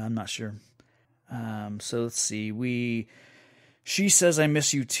 I'm not sure. So let's see. She says, "I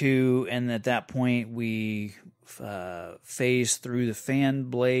miss you too," and at that point we phase through the fan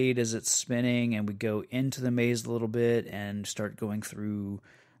blade as it's spinning, and we go into the maze a little bit and start going through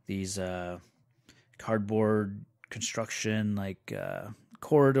these cardboard construction, like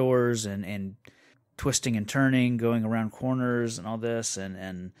corridors and twisting and turning, going around corners and all this,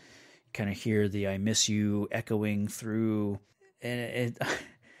 and kind of hear the "I miss you" echoing through, and it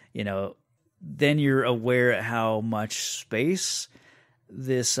then you're aware at how much space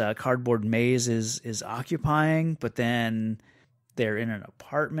this cardboard maze is occupying, but then they're in an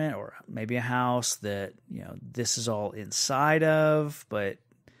apartment or maybe a house that, this is all inside of, but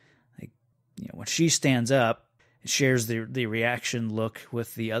when she stands up and shares the reaction look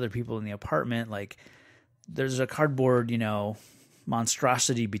with the other people in the apartment, like there's a cardboard,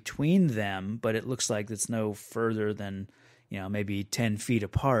 monstrosity between them, but it looks like it's no further than, maybe 10 feet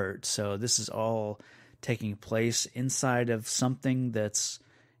apart. So this is all taking place inside of something that's,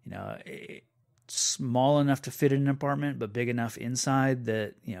 small enough to fit in an apartment, but big enough inside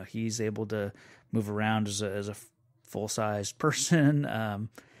that, he's able to move around as a full-sized person.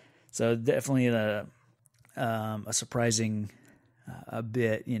 So definitely a surprising a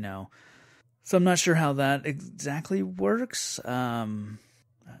bit, So I'm not sure how that exactly works.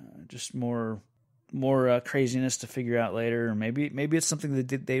 Just more craziness to figure out later, or maybe it's something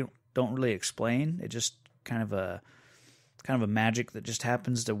that they don't really explain. It just kind of a magic that just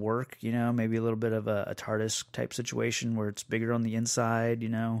happens to work. Maybe a little bit of a TARDIS type situation where it's bigger on the inside.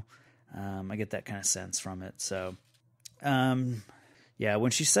 I get that kind of sense from it. So, yeah,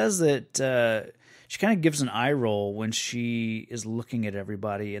 when she says that, she kind of gives an eye roll when she is looking at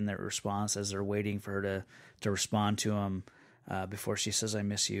everybody in their response as they're waiting for her to respond to him before she says, "I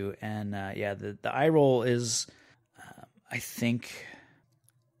miss you." And the eye roll is, I think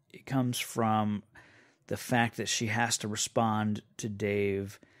it comes from the fact that she has to respond to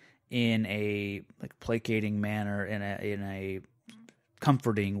Dave in a placating manner, in a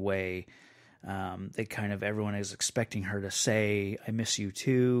comforting way. Everyone is expecting her to say, "I miss you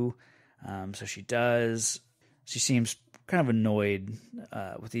too." So she does. She seems kind of annoyed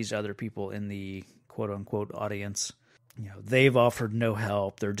with these other people in the quote-unquote audience. They've offered no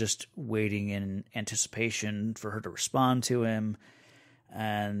help. They're just waiting in anticipation for her to respond to him.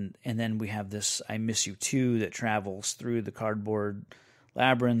 And then we have this "I miss you too" that travels through the cardboard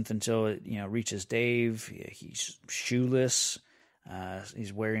labyrinth until it reaches Dave. He's shoeless.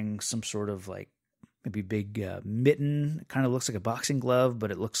 He's wearing some sort of maybe big mitten. It kind of looks like a boxing glove,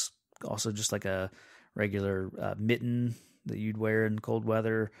 but it looks also just like a regular mitten that you'd wear in cold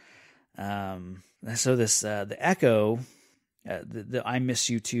weather. So this the echo, the "I miss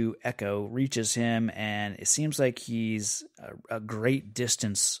you too" echo reaches him, and it seems like he's a great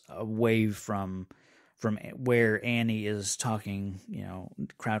distance away from where Annie is talking,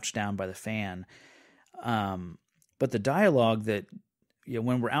 crouched down by the fan. But the dialogue that,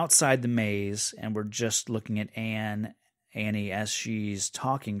 when we're outside the maze and we're just looking at Annie as she's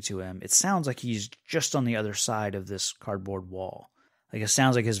talking to him, it sounds like he's just on the other side of this cardboard wall. Like, it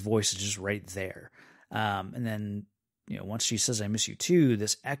sounds like his voice is just right there. And then, once she says, "I miss you too,"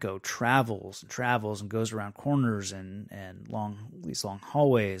 this echo travels and goes around corners and these long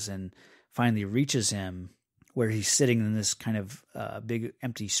hallways, and finally reaches him where he's sitting in this kind of big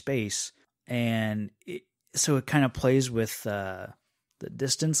empty space. And so it kind of plays with the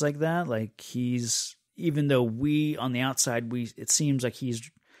distance like that. Like, even though we on the outside, it seems like he's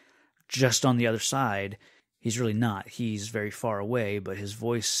just on the other side, he's really not. He's very far away, but his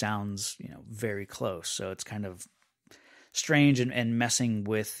voice sounds, very close. So it's kind of strange and messing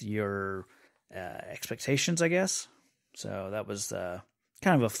with your expectations, I guess. So that was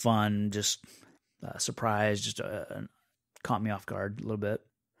kind of a fun, just surprise, just caught me off guard a little bit.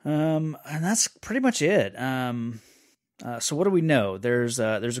 And that's pretty much it. So what do we know? There's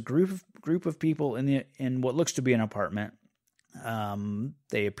a group of people in what looks to be an apartment.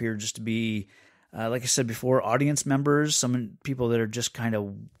 They appear just to be, like I said before, audience members, some people that are just kind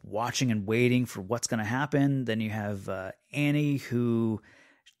of watching and waiting for what's going to happen. Then you have Annie, who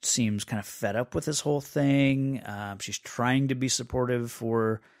seems kind of fed up with this whole thing. She's trying to be supportive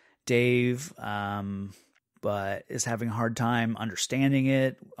for Dave, but is having a hard time understanding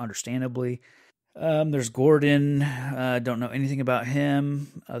it, understandably. There's Gordon. Don't know anything about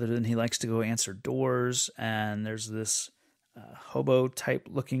him other than he likes to go answer doors. And there's this hobo type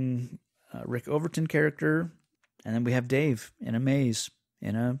looking Rick Overton character. And then we have Dave in a maze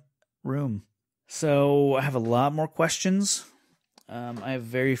in a room. So I have a lot more questions. I have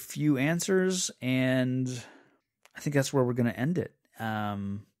very few answers, and I think that's where we're going to end it.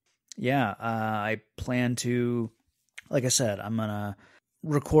 I plan to, like I said, I'm going to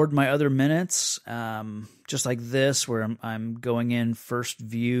record my other minutes, just like this, where I'm going in first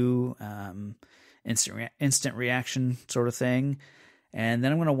view, instant reaction sort of thing. And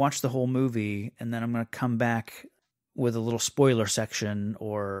then I'm going to watch the whole movie, and then I'm going to come back with a little spoiler section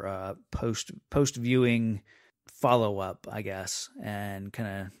or post viewing follow up, I guess, and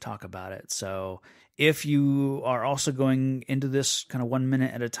kind of talk about it. So if you are also going into this kind of 1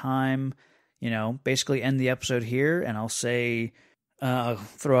 minute at a time, basically end the episode here, and I'll say,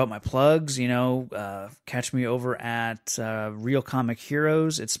 throw out my plugs, catch me over at Real Comic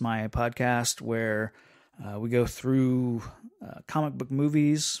Heroes. It's my podcast where we go through comic book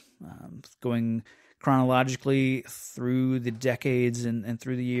movies, going chronologically through the decades and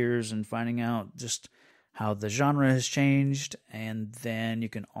through the years, and finding out just how the genre has changed. And then you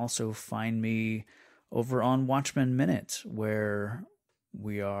can also find me over on Watchmen Minute, where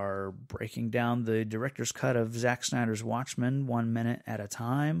we are breaking down the director's cut of Zack Snyder's Watchmen 1 minute at a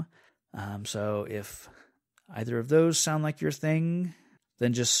time. So if either of those sound like your thing,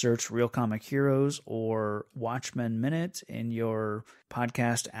 then just search Real Comic Heroes or Watchmen Minute in your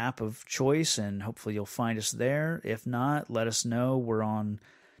podcast app of choice, and hopefully you'll find us there. If not, let us know. We're on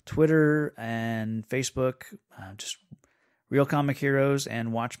Twitter and Facebook, just Real Comic Heroes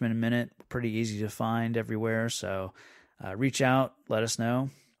and Watchmen Minute. Pretty easy to find everywhere, so reach out, let us know.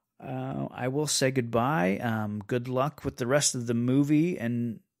 I will say goodbye. Good luck with the rest of the movie,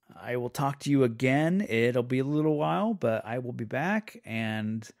 and I will talk to you again. It'll be a little while, but I will be back,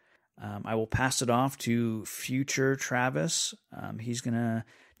 and I will pass it off to future Travis. He's going to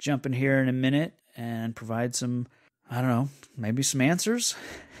jump in here in a minute and provide some, maybe some answers.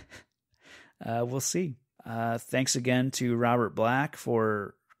 We'll see. Thanks again to Robert Black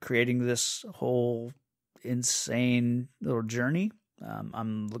for creating this whole insane little journey.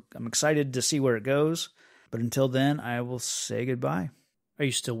 I'm excited to see where it goes, but until then, I will say goodbye. Are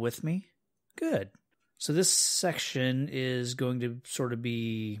you still with me? Good. So this section is going to sort of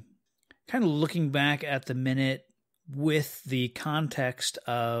be kind of looking back at the minute with the context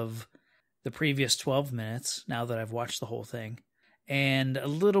of the previous 12 minutes, now that I've watched the whole thing, and a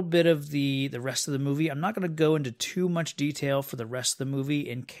little bit of the rest of the movie. I'm not going to go into too much detail for the rest of the movie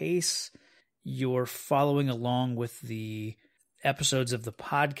in case you're following along with the episodes of the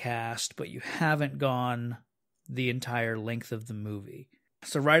podcast, but you haven't gone the entire length of the movie.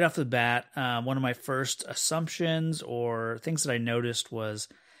 So right off the bat, one of my first assumptions or things that I noticed was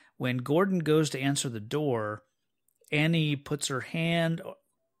when Gordon goes to answer the door, Annie puts her hand...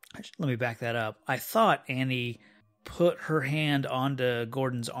 Let me back that up. I thought Annie put her hand onto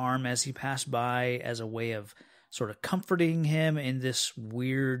Gordon's arm as he passed by as a way of sort of comforting him in this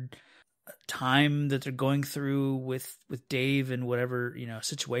weird time that they're going through with Dave and whatever,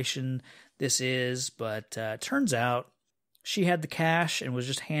 situation this is. But turns out she had the cash and was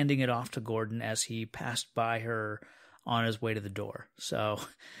just handing it off to Gordon as he passed by her on his way to the door. So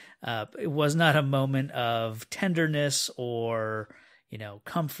it was not a moment of tenderness or,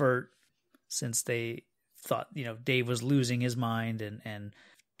 comfort, since they thought, Dave was losing his mind and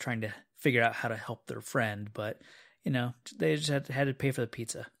trying to figure out how to help their friend. But, they just had to pay for the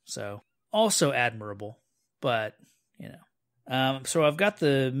pizza. So also admirable, but, so I've got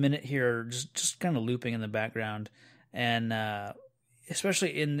the minute here just kind of looping in the background. And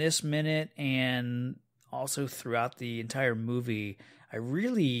especially in this minute and also throughout the entire movie, I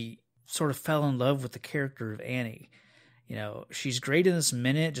really sort of fell in love with the character of Annie. She's great in this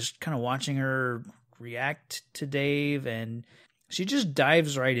minute, just kind of watching her react to Dave, and she just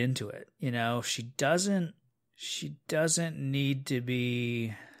dives right into it. She doesn't need to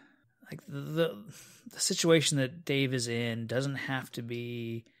be like the situation that Dave is in doesn't have to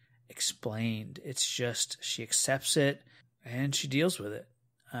be explained. It's just she accepts it and she deals with it.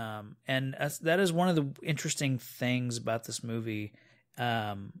 And that is one of the interesting things about this movie.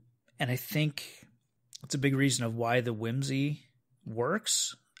 And I think it's a big reason of why the whimsy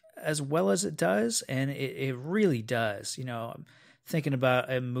works as well as it does. And it really does. I'm thinking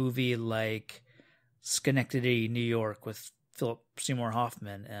about a movie like Schenectady, New York with Philip Seymour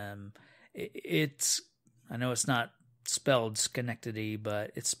Hoffman. I know it's not spelled Schenectady,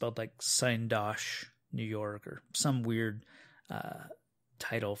 but it's spelled like Syndosh, New York, or some weird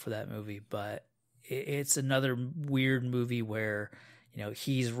title for that movie. But it's another weird movie where, you know,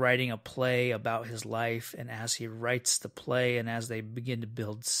 he's writing a play about his life, and as he writes the play and as they begin to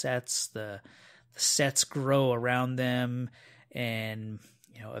build sets, the sets grow around them, and,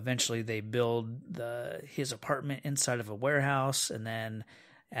 you know, eventually they build his apartment inside of a warehouse, and then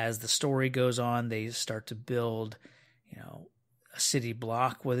as the story goes on, they start to build, you know, a city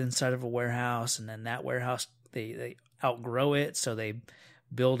block with inside of a warehouse, and then that warehouse, they outgrow it, so they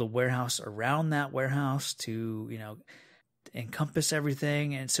build a warehouse around that warehouse to, you know, encompass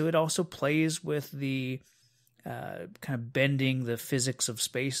everything. And so it also plays with the kind of bending the physics of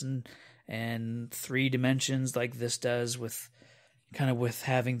space and 3 dimensions, like this does, with kind of with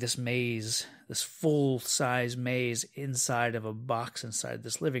having this maze, this full-size maze inside of a box inside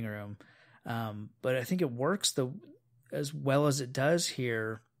this living room. But I think it works as well as it does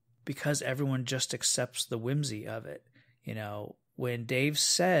here because everyone just accepts the whimsy of it. You know, when Dave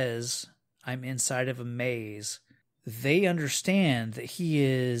says, "I'm inside of a maze," they understand that he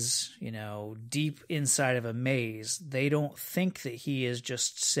is, you know, deep inside of a maze. They don't think that he is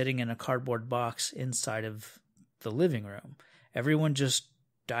just sitting in a cardboard box inside of the living room. Everyone just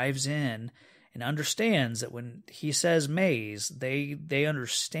dives in and understands that when he says maze, they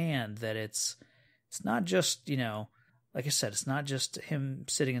understand that it's not just, you know, like I said, it's not just him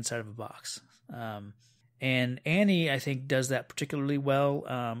sitting inside of a box. And Annie, I think, does that particularly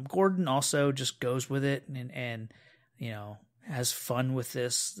well. Gordon also just goes with it and you know, has fun with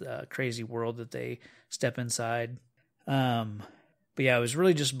this crazy world that they step inside. But yeah, I was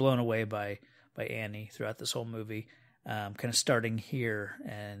really just blown away by Annie throughout this whole movie. Kind of starting here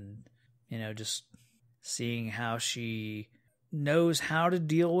and, you know, just seeing how she knows how to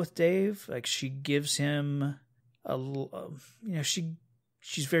deal with Dave. Like, she gives him you know,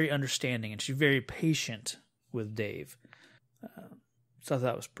 she's very understanding and she's very patient with Dave. So I thought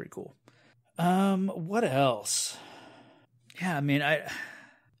that was pretty cool. What else? Yeah, I mean, I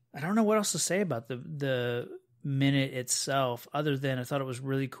don't know what else to say about the minute itself, other than I thought it was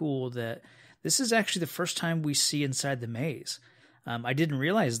really cool that this is actually the first time we see inside the maze. I didn't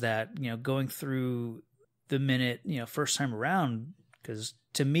realize that, you know, going through the minute, you know, first time around, because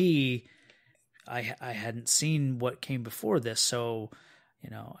to me, I hadn't seen what came before this, so, you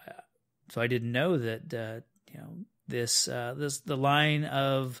know, so I didn't know that, you know, this the line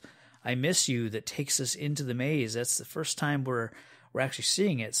of "I miss you" that takes us into the maze. That's the first time we're actually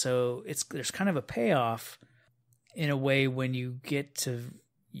seeing it. So there's kind of a payoff in a way when you get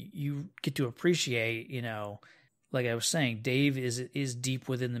to appreciate, you know, like I was saying, Dave is deep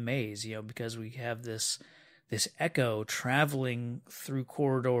within the maze, you know, because we have this echo traveling through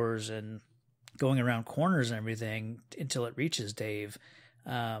corridors and going around corners and everything until it reaches Dave.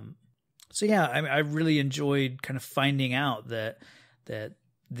 So yeah, I really enjoyed kind of finding out that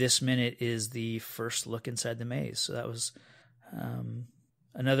this minute is the first look inside the maze. So that was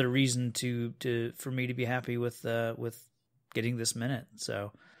another reason for me to be happy with getting this minute.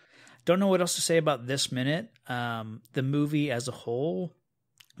 So don't know what else to say about this minute. The movie as a whole,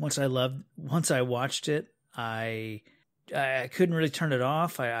 once I watched it, I couldn't really turn it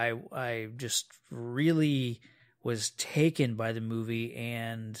off. I just really was taken by the movie,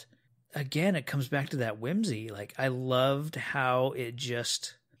 and again, it comes back to that whimsy. Like, I loved how it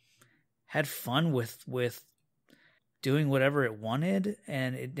just had fun with doing whatever it wanted,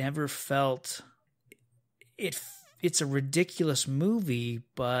 and it never felt it's a ridiculous movie,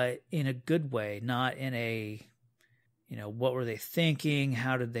 but in a good way, not in a, you know, what were they thinking?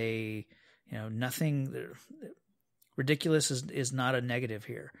 How did they, you know, nothing ridiculous is not a negative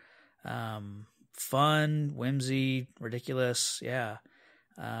here. Fun, whimsy, ridiculous. Yeah.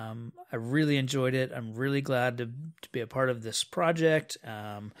 I really enjoyed it. I'm really glad to be a part of this project.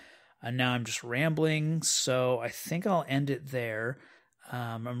 And now I'm just rambling, so I think I'll end it there.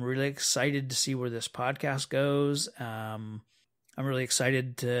 I'm really excited to see where this podcast goes. I'm really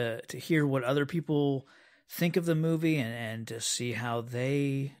excited to hear what other people think of the movie and to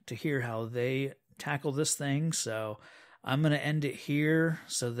hear how they tackle this thing. So I'm going to end it here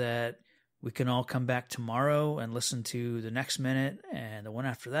so that we can all come back tomorrow and listen to the next minute and the one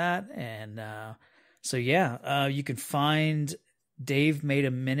after that. And so yeah, you can find Dave Made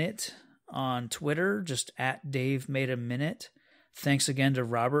a Minute on Twitter, just at Dave Made a Minute. Thanks again to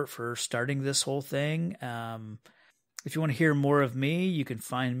Robert for starting this whole thing. If you want to hear more of me, you can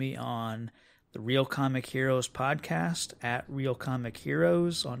find me on the Real Comic Heroes podcast, at Real Comic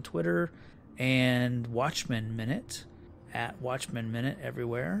Heroes on Twitter, and Watchmen Minute, at Watchmen Minute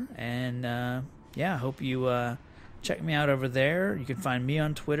everywhere. And yeah, I hope you check me out over there. You can find me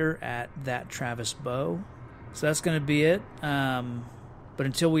on Twitter at ThatTravisBow. So that's going to be it. But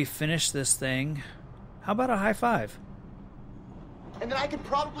until we finish this thing, how about a high five? And then I could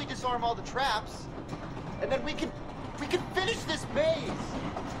probably disarm all the traps. And then we can finish this maze.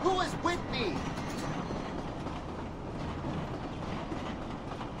 Who is with me?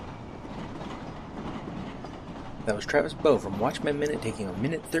 That was Travis Bow from Watchmen Minute taking on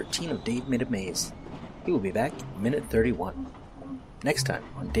Minute 13 of Dave Made a Maze. He will be back in Minute 31. Next time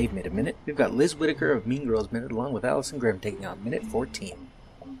on Dave Made a Minute, we've got Liz Whitaker of Mean Girls Minute along with Allison Graham taking on Minute 14.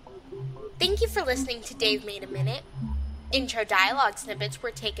 Thank you for listening to Dave Made a Minute. Intro dialogue snippets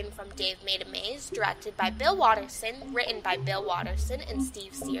were taken from Dave Made a Maze, directed by Bill Watterson, written by Bill Watterson and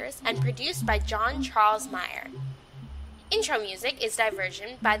Steve Sears, and produced by John Charles Meyer. Intro music is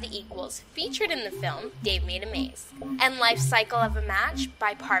Diversion by The Equals, featured in the film Dave Made a Maze, and Life Cycle of a Match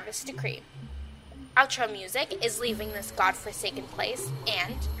by Parvis Decree. Outro music is Leaving This God-Forsaken Place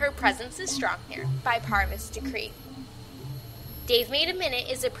and Her Presence is Strong Here by Parvis Decree. Dave Made a Minute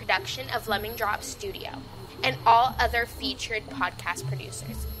is a production of Lemming Drop Studio and all other featured podcast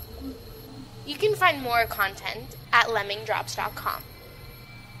producers. You can find more content at lemmingdrops.com.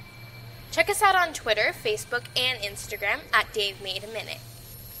 Check us out on Twitter, Facebook, and Instagram at Dave Made a Minute.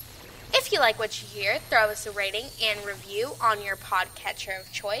 If you like what you hear, throw us a rating and review on your podcatcher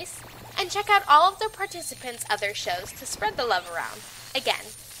of choice, and check out all of the participants' other shows to spread the love around. Again,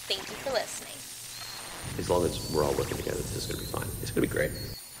 thank you for listening. As long as we're all working together, this is going to be fine. It's going to be great.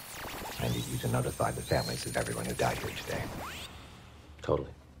 I need you to notify the families of everyone who died here today. Totally.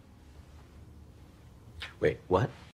 Wait, what?